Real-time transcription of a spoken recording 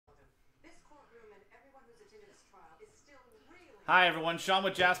Hi everyone, Sean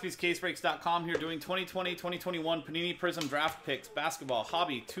with JaspysCaseBreaks.com here doing 2020-2021 Panini Prizm Draft Picks, Basketball,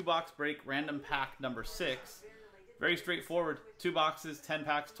 Hobby, 2-box break, random pack number 6. Very straightforward, 2 boxes, 10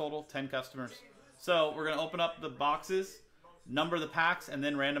 packs total, 10 customers. So we're going to open up the boxes, number the packs, and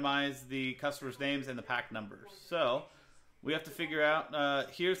then randomize the customers' names and the pack numbers. So we have to figure out,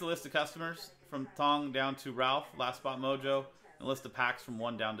 here's the list of customers from Tong down to Ralph, Last Spot Mojo, and a list of packs from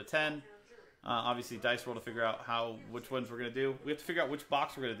 1 down to 10. Obviously, dice roll to figure out which ones we're going to do. We have to figure out which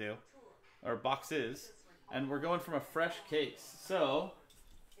box we're going to do, or boxes, and we're going from a fresh case. So,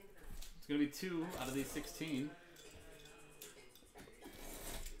 it's going to be 2 out of these 16.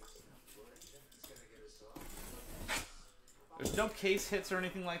 There's no case hits or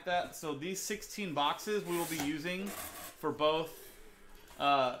anything like that, so these 16 boxes we will be using for both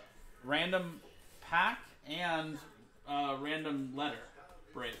random pack and random letter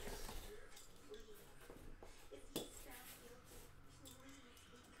breaks.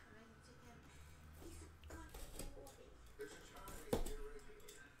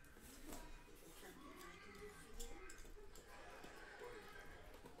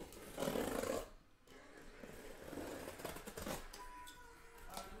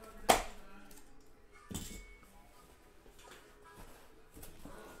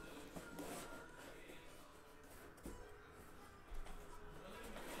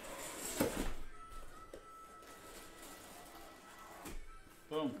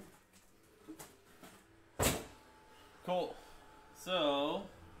 Boom. Cool. So,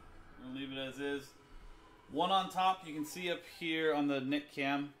 I'm going to leave it as is. 1 on top, you can see up here on the Nick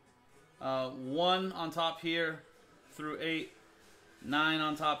cam. 1 on top here through 8. 9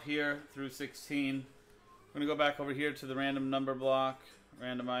 on top here through 16. I'm going to go back over here to the random number block.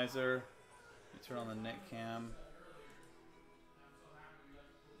 Randomizer. Let me turn on the Nick cam.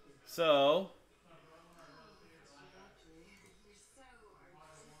 So,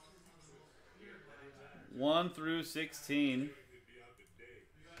 1 through 16.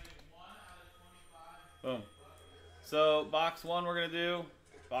 Boom. So box 1 we're going to do.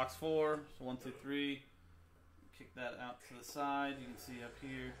 Box 4. So 1, 2, 3. Kick that out to the side. You can see up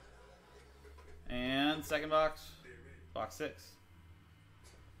here. And second box. Box 6.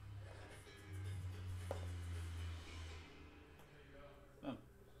 Boom.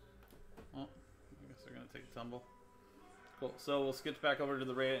 Well, I guess they're going to take a tumble. Cool. So we'll skip back over to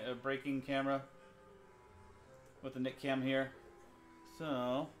the breaking camera with the Nick cam here.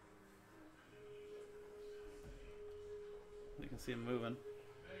 So you can see him moving.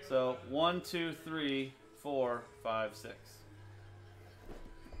 So 1, 2, 3, 4, 5, 6.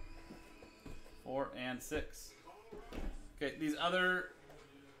 4 and 6. Okay, these other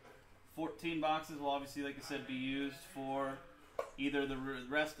 14 boxes will obviously, like I said, be used for either the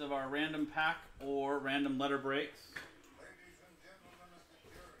rest of our random pack or random letter breaks,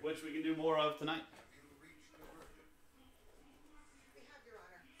 which we can do more of tonight.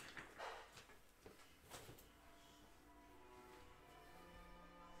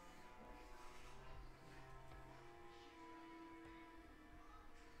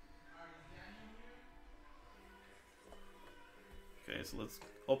 Okay, so let's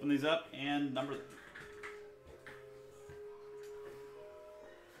open these up and number them.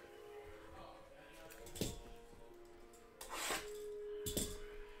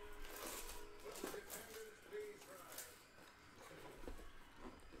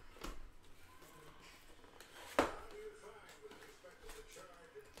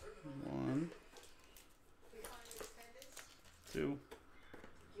 One, 2,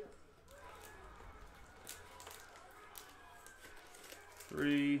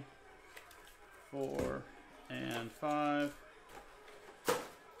 3, 4, and 5.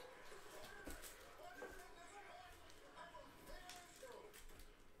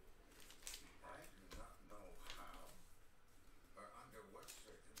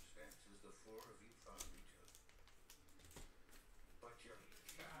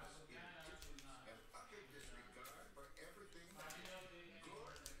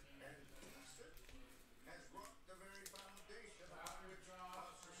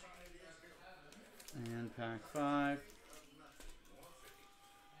 And pack 5.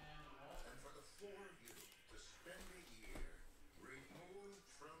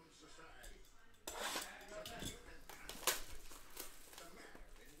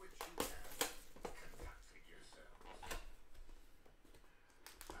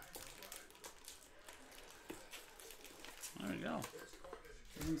 There we go.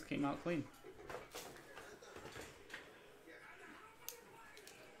 These ones came out clean.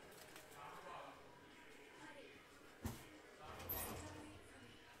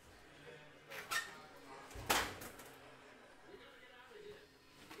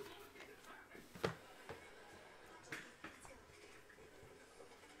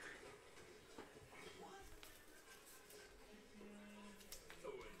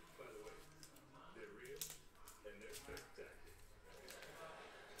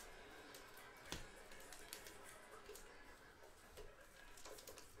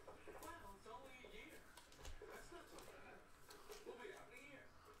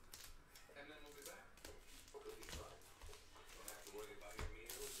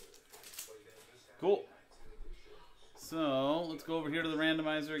 Cool. So let's go over here to the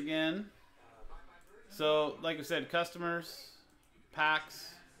randomizer again. So, like I said, customers,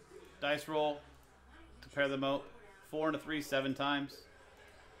 packs, dice roll to pair them out. 4 and a 3, 7 times.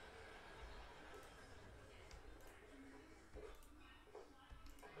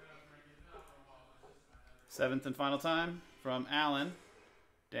 Seventh and final time from Alan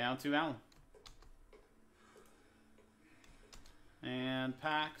down to Alan. And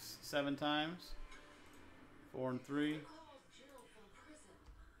packs 7 times. 4 and 3.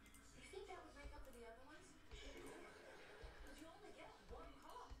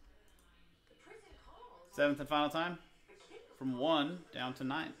 Seventh and final time from 1 down to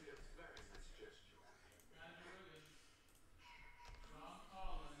 9.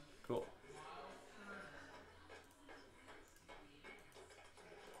 Cool.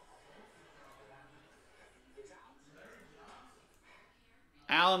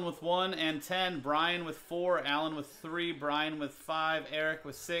 Alan with 1 and 10, Brian with 4, Alan with 3, Brian with 5, Eric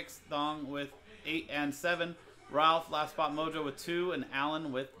with 6, Dong with 8 and 7, Ralph, Last Spot Mojo with 2, and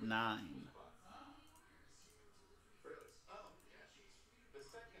Alan with 9.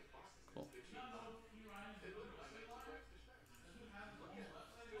 Cool.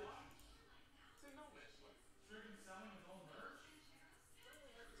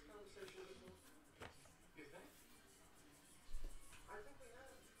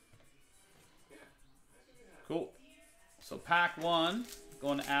 Cool. So pack 1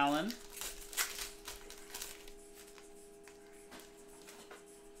 going to Alan.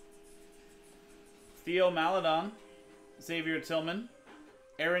 Theo Maladon, Xavier Tillman,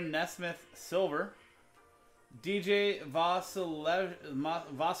 Aaron Nesmith Silver, DJ Vasiljevic,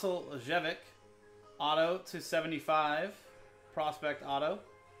 auto to 75, prospect auto,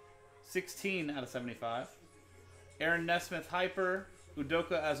 16 out of 75. Aaron Nesmith Hyper,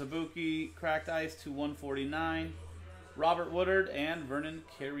 Udoka Azubuike, cracked ice to 149. Robert Woodard and Vernon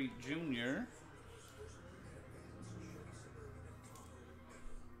Carey Jr.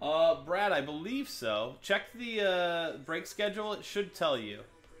 Brad, I believe so. Check the break schedule. It should tell you.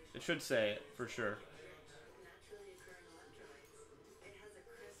 It should say it for sure.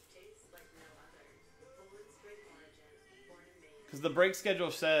 Because the break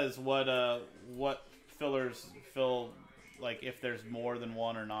schedule says what fillers fill, like if there's more than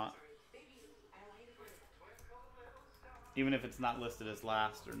one or not. Even if it's not listed as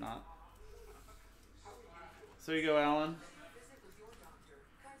last or not. So you go, Alan.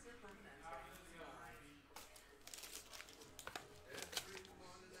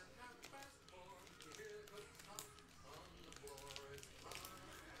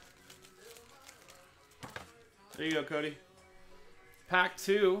 There you go, Cody. Pack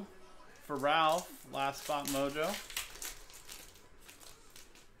 2 for Ralph, Last Spot Mojo.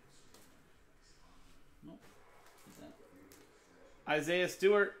 Nope. Isaiah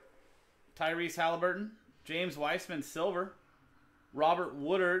Stewart, Tyrese Halliburton, James Weissman Silver, Robert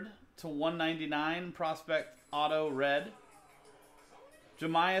Woodard to 199, prospect auto red.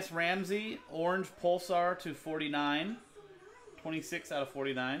 Jamias Ramsey, orange pulsar to 49, 26 out of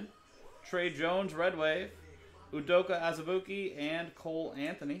 49. Trey Jones, red wave. Udoka Azubuike and Cole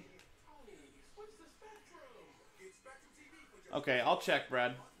Anthony. Okay, I'll check,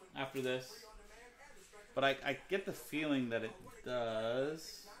 Brad, after this. But I get the feeling that it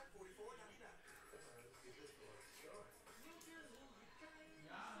does.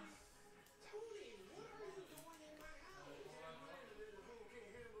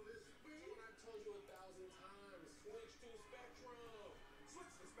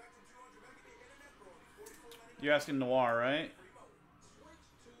 You're asking Noir, right?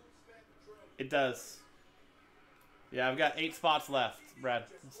 It does. Yeah, I've got 8 spots left, Brad.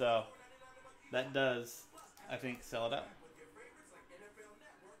 So that does, I think, sell it out.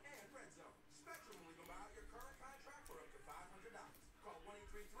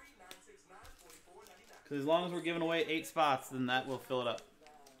 Because as long as we're giving away 8 spots, then that will fill it up.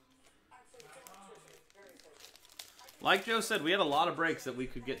 Like Joe said, we had a lot of breaks that we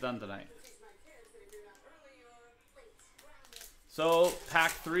could get done tonight. So,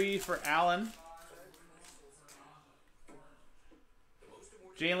 pack 3 for Allen.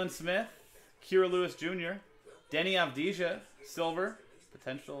 Jalen Smith, Kira Lewis Jr., Denny Avdija, silver,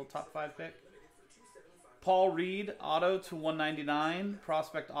 potential top 5 pick. Paul Reed, auto to 199,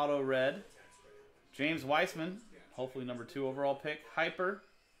 prospect auto red. James Weissman, hopefully number 2 overall pick. Hyper,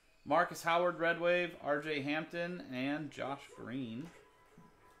 Marcus Howard, red wave, RJ Hampton, and Josh Green.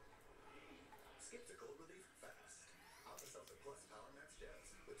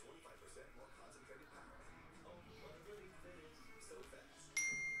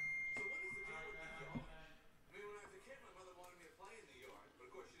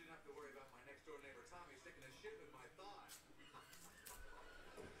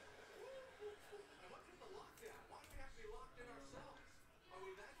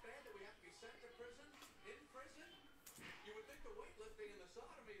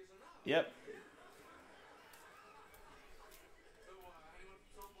 Yep.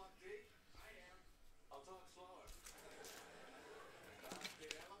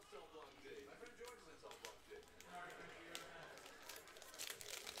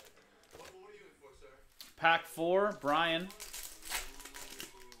 Pack 4, Brian.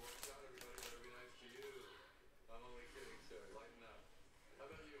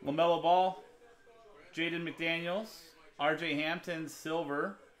 LaMelo Ball, Jaden McDaniels, RJ Hampton,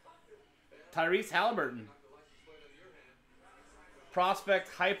 silver. Tyrese Halliburton. Prospect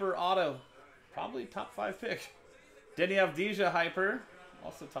Hyper Auto. Probably top 5 pick. Denny Avdija Hyper.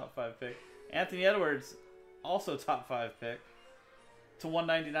 Also top 5 pick. Anthony Edwards. Also top 5 pick. To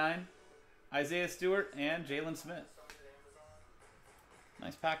 199. Isaiah Stewart and Jalen Smith.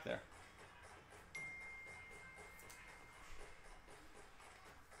 Nice pack there.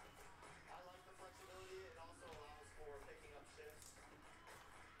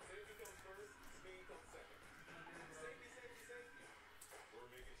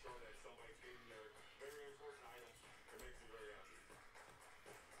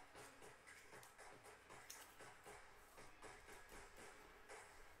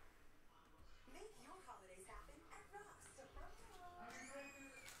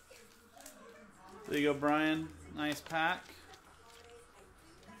 There you go, Brian. Nice pack.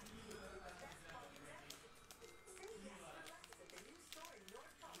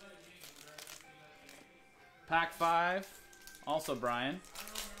 Pack 5. Also Brian.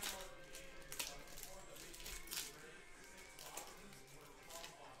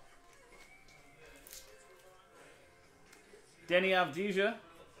 Denny Avdija.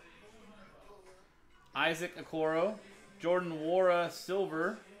 Isaac Okoro. Jordan Nwora,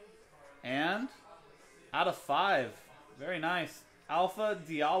 silver. And out of 5. Very nice. Alpha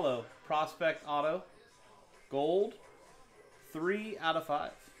Diallo, prospect auto. Gold. 3 out of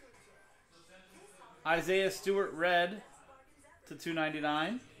 5. Isaiah Stewart, red to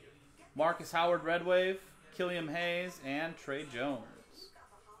 299. Marcus Howard, red wave. Killiam Hayes and Trey Jones.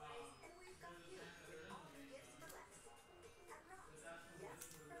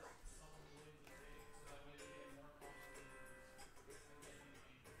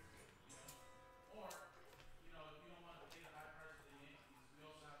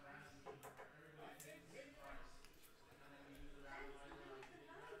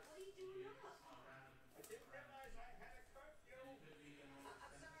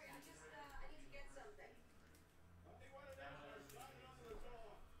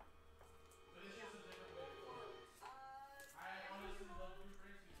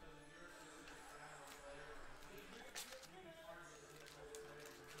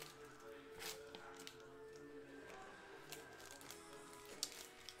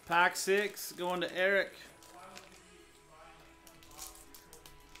 Pack 6 going to Eric.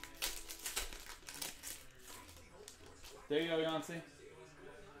 There you go, Yancey.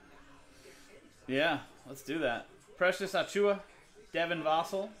 Yeah, let's do that. Precious Achua, Devin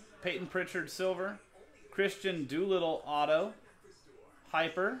Vassell, Peyton Pritchard, silver. Christian Doolittle, auto.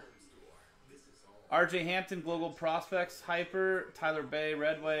 Hyper. RJ Hampton, Global Prospects, Hyper. Tyler Bay,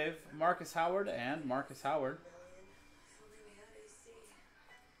 red wave. Marcus Howard and Marcus Howard.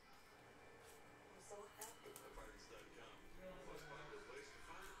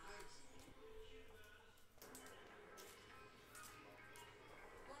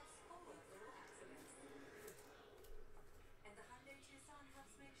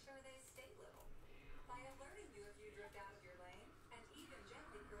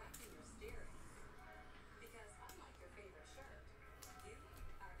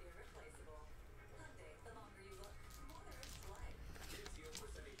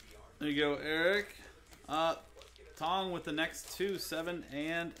 There you go, Eric. Tong with the next 2, 7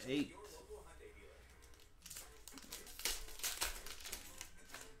 and 8.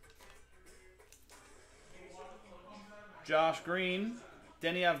 Josh Green,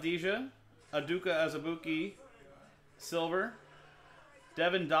 Denny Avdija, Aduka Azubuike, silver.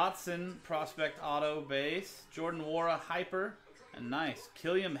 Devin Dotson, prospect auto base. Jordan Nwora, hyper, and nice.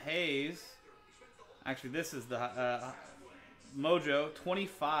 Killiam Hayes. Actually, this is the Mojo,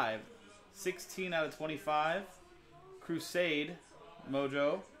 25. 16 out of 25. Crusade,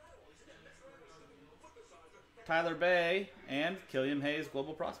 Mojo. Tyler Bay, and Killiam Hayes,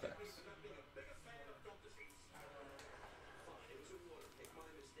 Global Prospects.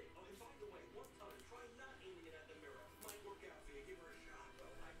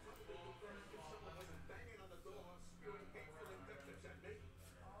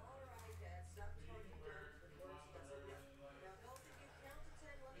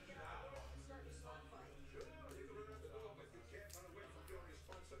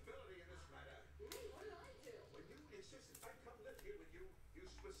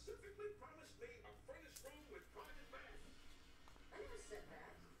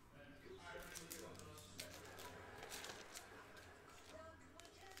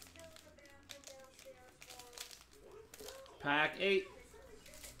 Pack 8.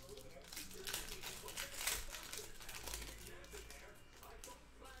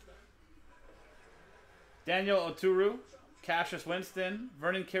 Daniel Oturu, Cassius Winston,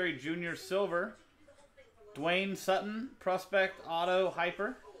 Vernon Carey Jr. Silver, Dwayne Sutton, Prospect Auto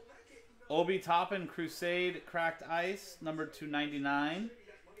Hyper, Obi Toppin Crusade Cracked Ice, number 299,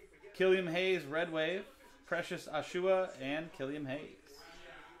 Killiam Hayes Red Wave, Precious Ashua, and Killiam Hayes.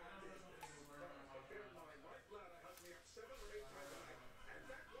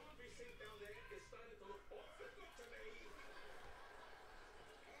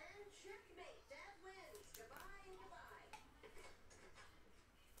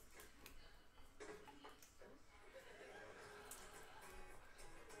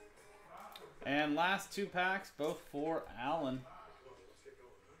 And last 2 packs, both for Allen.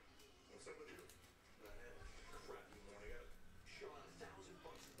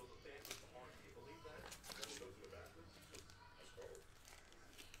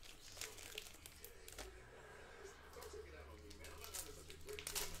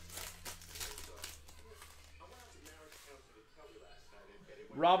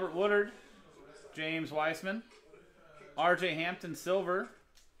 Robert Woodard, James Weissman, RJ Hampton Silver,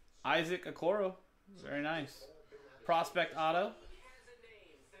 Isaac Okoro, very nice. Prospect Auto,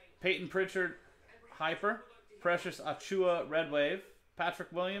 Peyton Pritchard Hyper, Precious Achua Red Wave,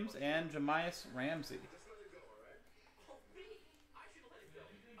 Patrick Williams, and Jamias Ramsey.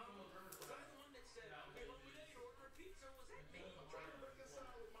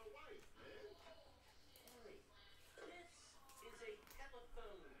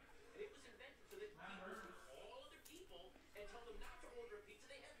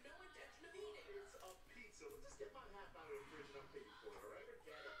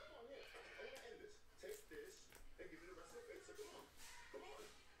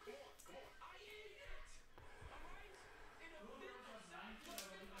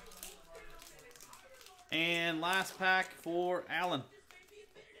 And last pack for Allen.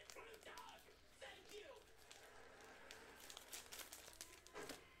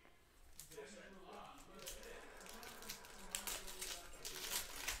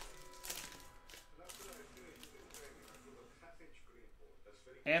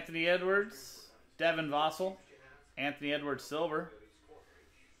 Anthony Edwards, Devin Vassell, Anthony Edwards Silver,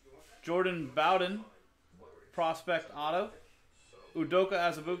 Jordan Bowden, Prospect Auto, Udoka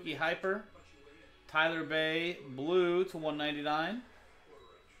Azubuike Hyper, Tyler Bay Blue to 199,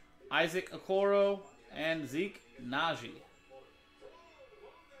 Isaac Okoro, and Zeke Naji.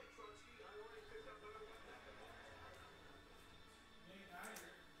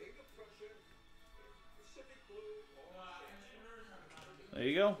 There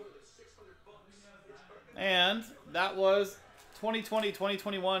you go. And that was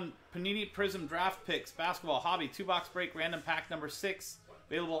 2020-2021 Panini Prizm Draft Picks Basketball Hobby 2-box break random pack number 6.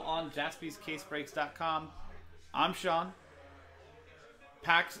 Available on jaspyscasebreaks.com. I'm Sean.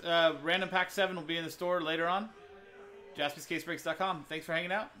 Random pack 7 will be in the store later on. jaspyscasebreaks.com. Thanks for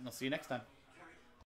hanging out, and I'll see you next time.